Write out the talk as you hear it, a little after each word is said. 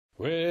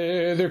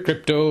Whether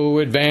crypto,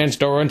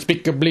 advanced, or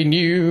unspeakably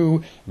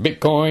new,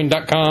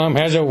 Bitcoin.com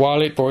has a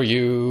wallet for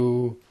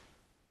you.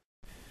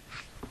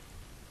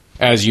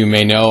 As you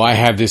may know, I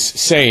have this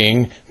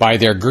saying, by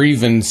their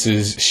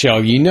grievances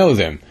shall ye know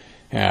them.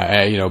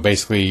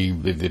 Basically,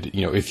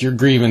 if your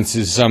grievance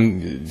is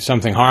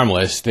something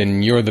harmless,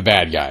 then you're the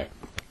bad guy.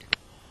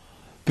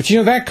 But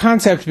that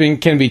concept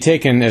can be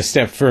taken a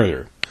step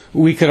further.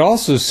 We could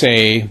also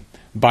say,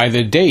 by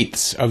the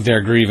dates of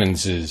their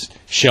grievances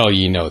shall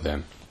ye know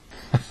them.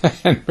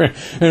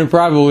 and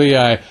probably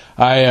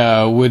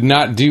I would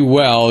not do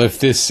well if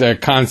this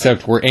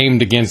concept were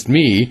aimed against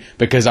me,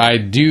 because I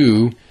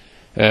do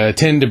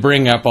tend to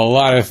bring up a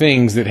lot of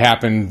things that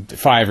happened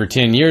 5 or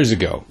 10 years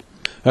ago.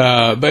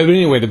 But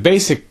anyway, the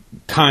basic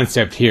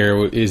concept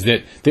here is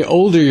that the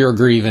older your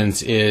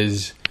grievance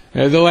is,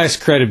 the less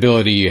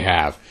credibility you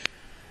have.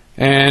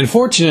 And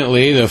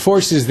fortunately, the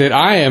forces that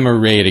I am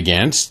arrayed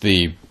against,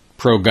 the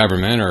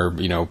pro-government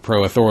or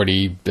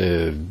pro-authority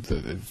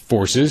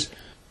forces,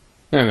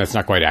 and that's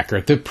not quite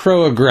accurate, the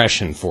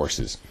pro-aggression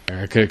forces,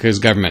 because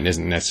government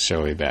isn't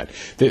necessarily bad.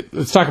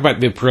 Let's talk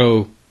about the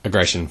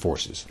pro-aggression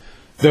forces.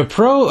 The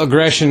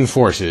pro-aggression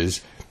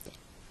forces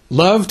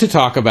love to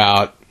talk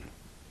about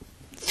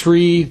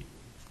 3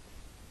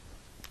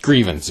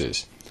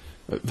 grievances: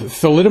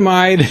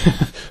 thalidomide,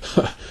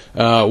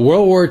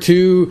 World War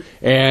II,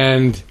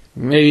 and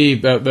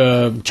maybe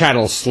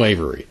chattel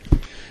slavery.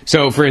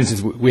 So, for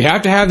instance, we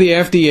have to have the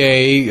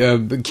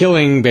FDA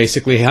killing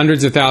basically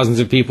hundreds of thousands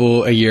of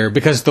people a year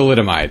because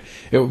thalidomide.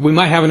 We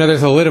might have another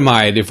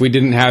thalidomide if we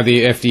didn't have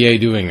the FDA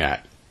doing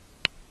that.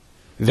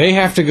 They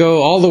have to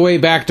go all the way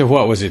back to,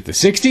 what was it, the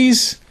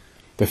 60s?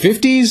 The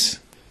 50s?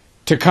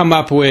 To come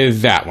up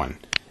with that one.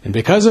 And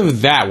because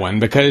of that one,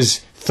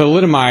 because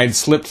thalidomide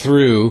slipped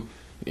through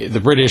the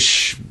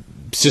British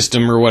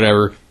system or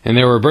whatever, and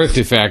there were birth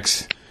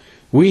defects,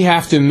 we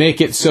have to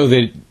make it so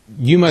that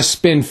you must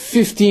spend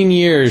 15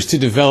 years to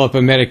develop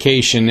a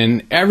medication,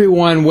 and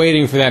everyone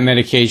waiting for that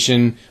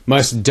medication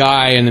must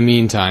die in the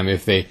meantime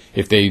if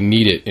they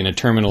need it in a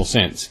terminal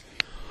sense.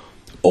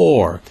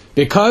 Or,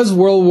 because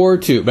World War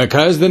II,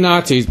 because the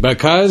Nazis,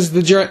 because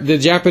the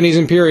Japanese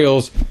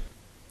Imperials,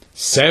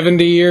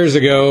 70 years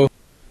ago,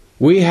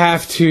 we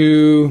have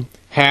to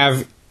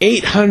have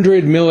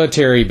 800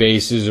 military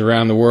bases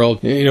around the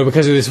world,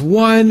 because of this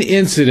one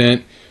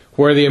incident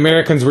where the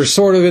Americans were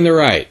sort of in the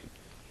right.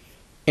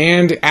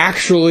 And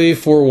actually,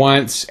 for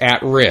once,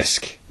 at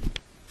risk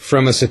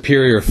from a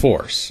superior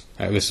force.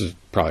 This is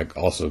probably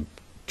also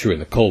true in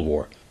the Cold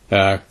War.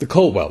 The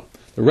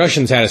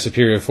Russians had a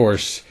superior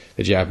force,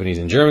 the Japanese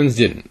and Germans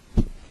didn't.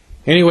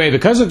 Anyway,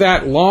 because of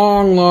that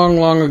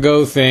long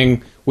ago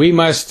thing, we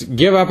must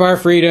give up our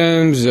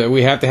freedoms.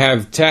 We have to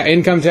have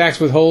income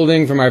tax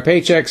withholding from our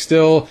paychecks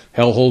still,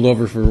 hell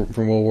holdover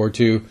from World War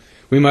II.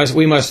 We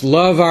must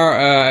love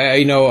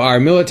our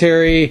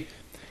military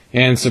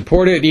and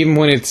support it even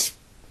when it's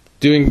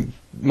doing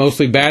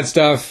mostly bad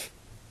stuff.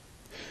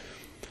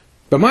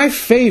 But my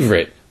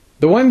favorite,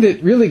 the one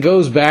that really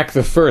goes back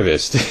the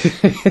furthest,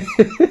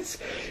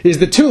 is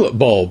the tulip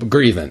bulb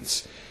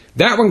grievance.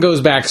 That one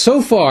goes back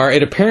so far,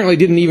 it apparently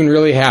didn't even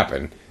really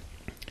happen.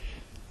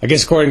 I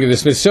guess according to the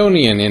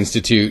Smithsonian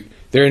Institute,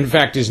 there in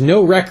fact is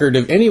no record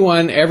of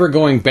anyone ever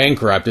going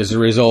bankrupt as a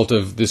result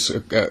of this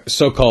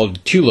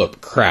so-called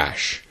tulip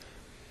crash.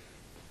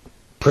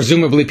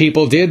 Presumably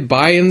people did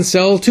buy and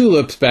sell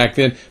tulips back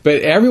then,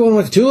 but everyone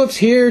with tulips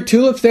here,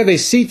 tulips there, they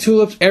see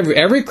tulips.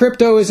 Every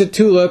crypto is a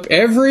tulip.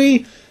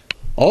 Every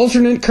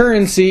alternate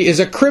currency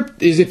is a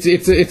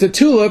it's a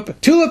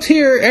tulip. Tulips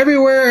here,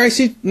 everywhere. I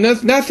see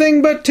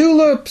nothing but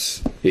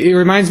tulips. It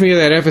reminds me of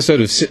that episode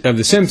of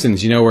The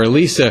Simpsons, where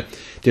Lisa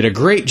did a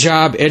great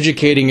job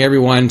educating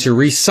everyone to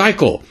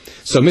recycle.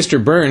 So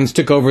Mr. Burns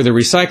took over the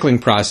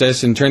recycling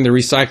process and turned the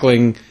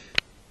recycling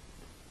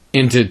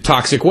into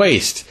toxic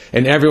waste.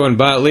 And everyone,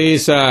 but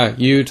Lisa,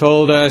 you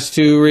told us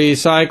to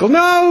recycle.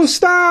 No,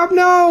 stop,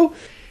 no.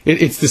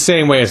 It's the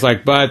same way. It's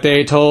like, but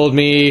they told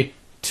me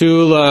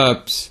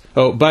tulips.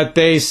 Oh, but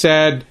they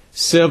said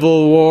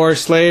Civil War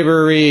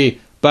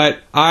slavery. But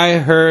I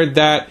heard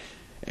that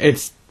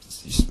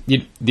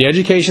the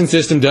education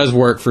system does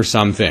work for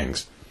some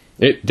things.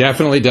 It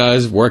definitely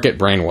does work at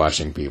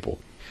brainwashing people.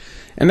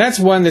 And that's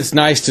one that's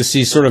nice to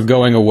see sort of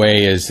going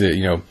away, is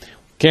that,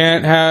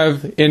 can't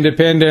have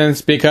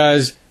independence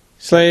because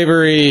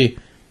slavery.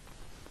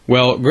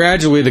 Well,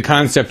 gradually the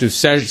concept of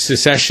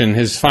secession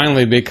has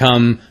finally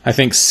become, I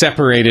think,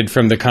 separated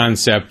from the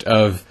concept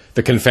of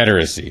the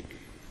Confederacy.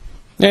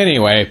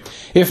 Anyway,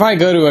 if I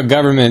go to a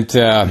government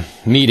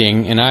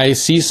meeting and I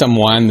see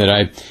someone that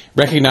I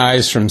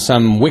recognize from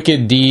some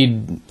wicked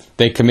deed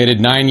they committed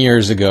 9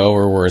 years ago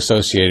or were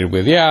associated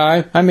with,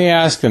 I may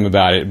ask them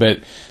about it, but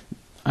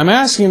I'm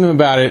asking them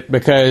about it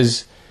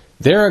because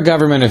they're a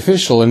government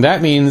official, and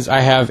that means I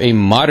have a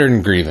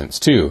modern grievance,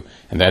 too,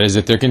 and that is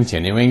that they're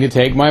continuing to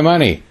take my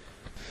money.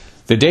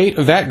 The date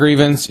of that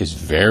grievance is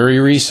very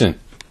recent.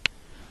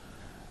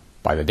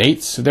 By the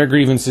dates of their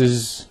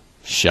grievances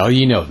shall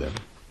ye know them.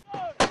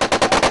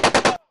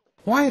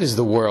 Why does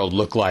the world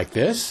look like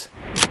this?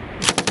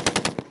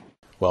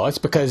 Well, it's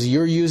because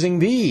you're using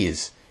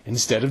these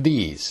instead of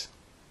these.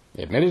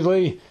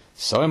 Admittedly,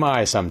 so am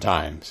I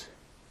sometimes.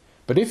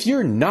 But if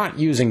you're not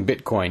using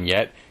Bitcoin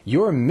yet,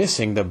 you're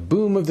missing the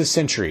boom of the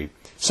century.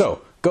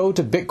 So, go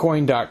to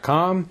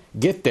Bitcoin.com,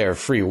 get their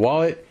free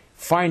wallet,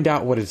 find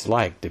out what it's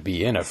like to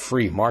be in a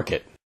free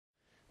market.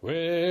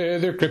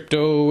 Whether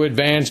crypto,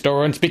 advanced,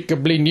 or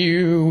unspeakably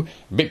new,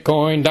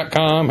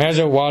 Bitcoin.com has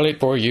a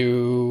wallet for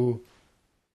you.